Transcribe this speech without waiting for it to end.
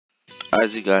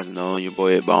as you guys know, your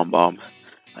boy Bomb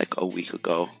like a week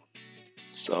ago.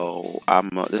 So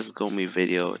this is gonna be a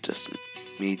video just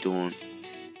me doing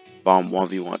bomb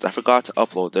 1v1s. I forgot to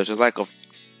upload. There's just like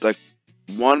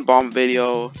one bomb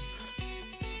video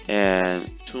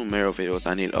and 2 Mero videos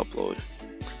I need to upload.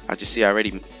 As you see, I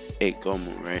already ate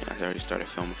Bomu, right? I already started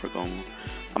filming for Bomu.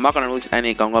 I'm not gonna release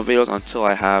any Gum videos until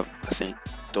I have, I think,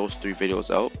 those 3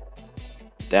 videos out.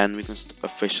 Then we can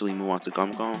officially move on to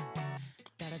Gum.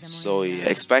 So yeah,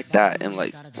 expect that in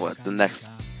like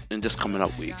in this coming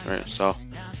up week, right? So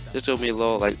this will be a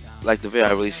little like the video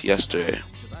I released yesterday,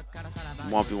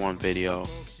 1v1 video,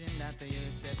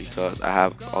 because I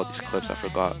have all these clips I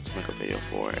forgot to make a video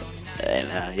for it.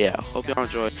 And yeah, hope y'all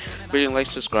enjoy. Please like,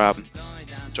 subscribe,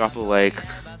 drop a like,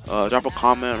 drop a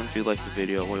comment if you like the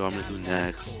video, what you want me to do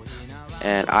next.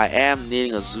 And I am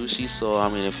needing a Zushi, so I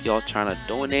mean, if y'all trying to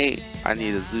donate, I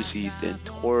need a Zushi then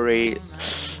Torrate.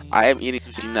 I am eating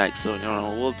sushi next, so you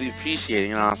know we'll be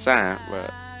appreciating, you know what I'm saying.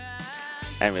 But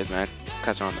anyways, man,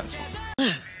 catch you on next one.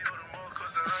 Big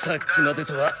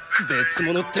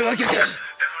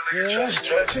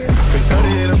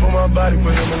 38 up on my body,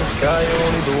 put him in the sky, you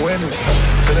don't even witness.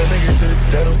 Send that nigga to the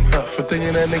dead, for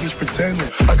thinking that nigga's pretending.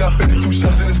 I got 52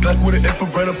 shots in this Glock with an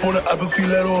infrared up on the upper feet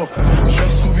let off.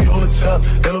 Stress to be all the time,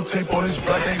 yellow tape on his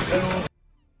black nigga's head off.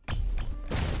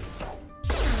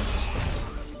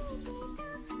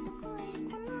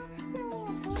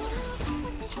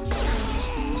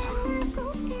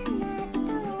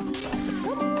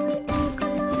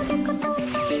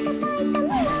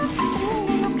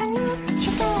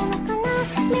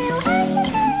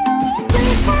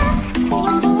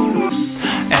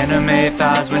 Anime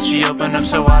thighs when she open up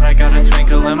so wide, I got a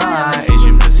twinkle in my eye.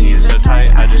 Asian pussy is so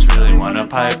tight, I just really wanna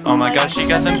pipe. Oh my god, she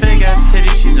got them big ass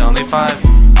titties, she's only 5.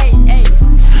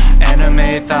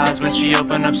 Anime thighs when she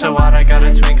open up so wide, I got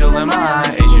a twinkle in my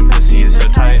eye. Asian pussy is so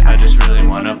tight, I just really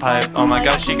wanna pipe. Oh my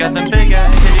god, she got them big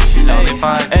ass titties, she's only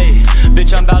 5. Hey,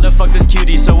 bitch, I'm about to fuck this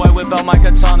cutie, so I whip out my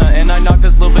katana and I knock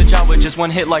this little bitch out with just one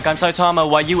hit like I'm Saitama.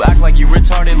 Why you act like you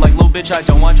retarded? Like, little bitch, I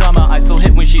don't want drama. I still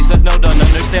hit when she says no, don't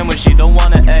understand when she don't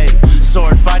wanna. Ayy,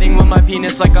 sword fighting with my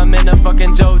penis like I'm in a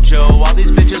fucking dojo. All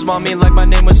these bitches want me like my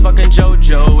name was fucking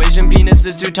JoJo. Asian penis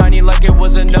is too tiny like it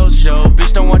was a no-show.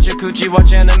 Bitch, don't watch your coochie,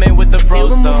 watch anime with the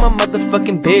bros though. I'm my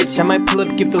motherfucking bitch. I might pull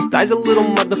up, give those thighs a little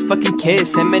motherfucking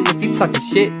kiss. And man, if you talking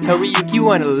shit, tell Ryuki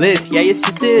on a list. Yeah, your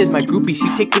sister is my groupie, she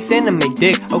take this anime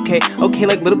dick. Okay,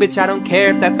 like little bitch, I don't care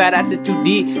if that fat ass is too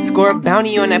deep. Score a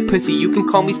bounty on that pussy, you can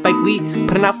call me Spike Lee.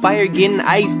 Putting out fire, getting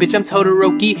ice, bitch, I'm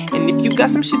Todoroki. And if you got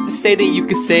some shit to say, then you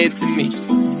can say it to me.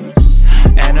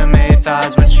 Anime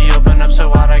thighs when she open up so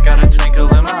wide, I got a twinkle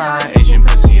in my eye. Asian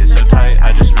pussy is so tight,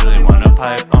 I just really wanna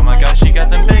pipe. Oh my god, she got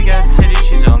them big ass titties,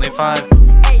 she's only 5.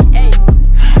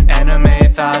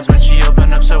 Anime thighs when she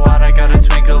open up so wide, I got a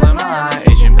twinkle in my eye.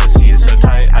 Asian pussy is so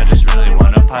tight, I just really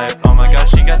wanna pipe. Oh my god,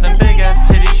 she got them big ass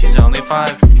titties, she's only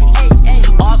 5.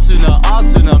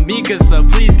 Asuna, Mikasa,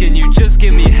 please can you just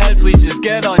give me head, please just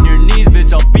get on your knees,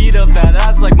 bitch. I'll beat up that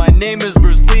ass like my name is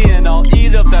Bruce Lee, and I'll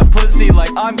eat up that pussy like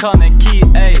I'm Kaneki.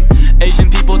 Ayy, Asian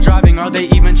people driving, are they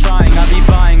even trying? I be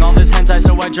buying all this hentai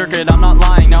so I jerk it, I'm not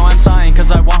lying. Now I'm sighing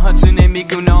cause I want Hatsune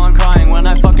Miku, now I'm crying. When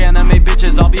I fuck anime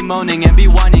bitches, I'll be moaning and be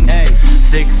whining. Ayy,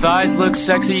 thick thighs look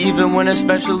sexy even when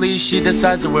especially she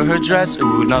decides to wear her dress.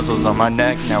 Ooh, nuzzles on my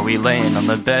neck, now we laying on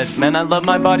the bed. Man, I love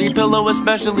my body pillow,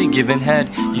 especially giving head.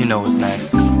 You know what's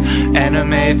next.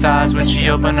 Anime thighs when she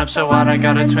open up so wide, I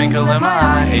got a twinkle in my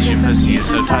eye. Asian pussy is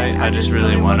so tight, I just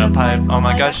really wanna pipe. Oh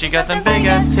my god, she got them big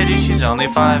ass titties, she's only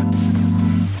 5.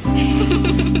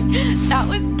 That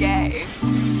was gay.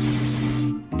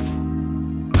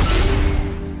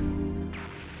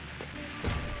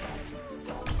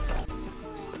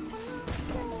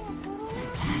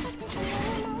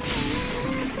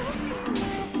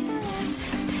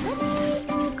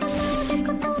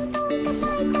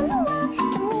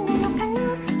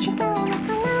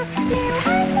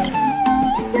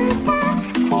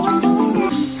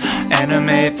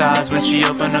 Anime thighs when she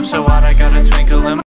open up so wide, I got a twinkle in my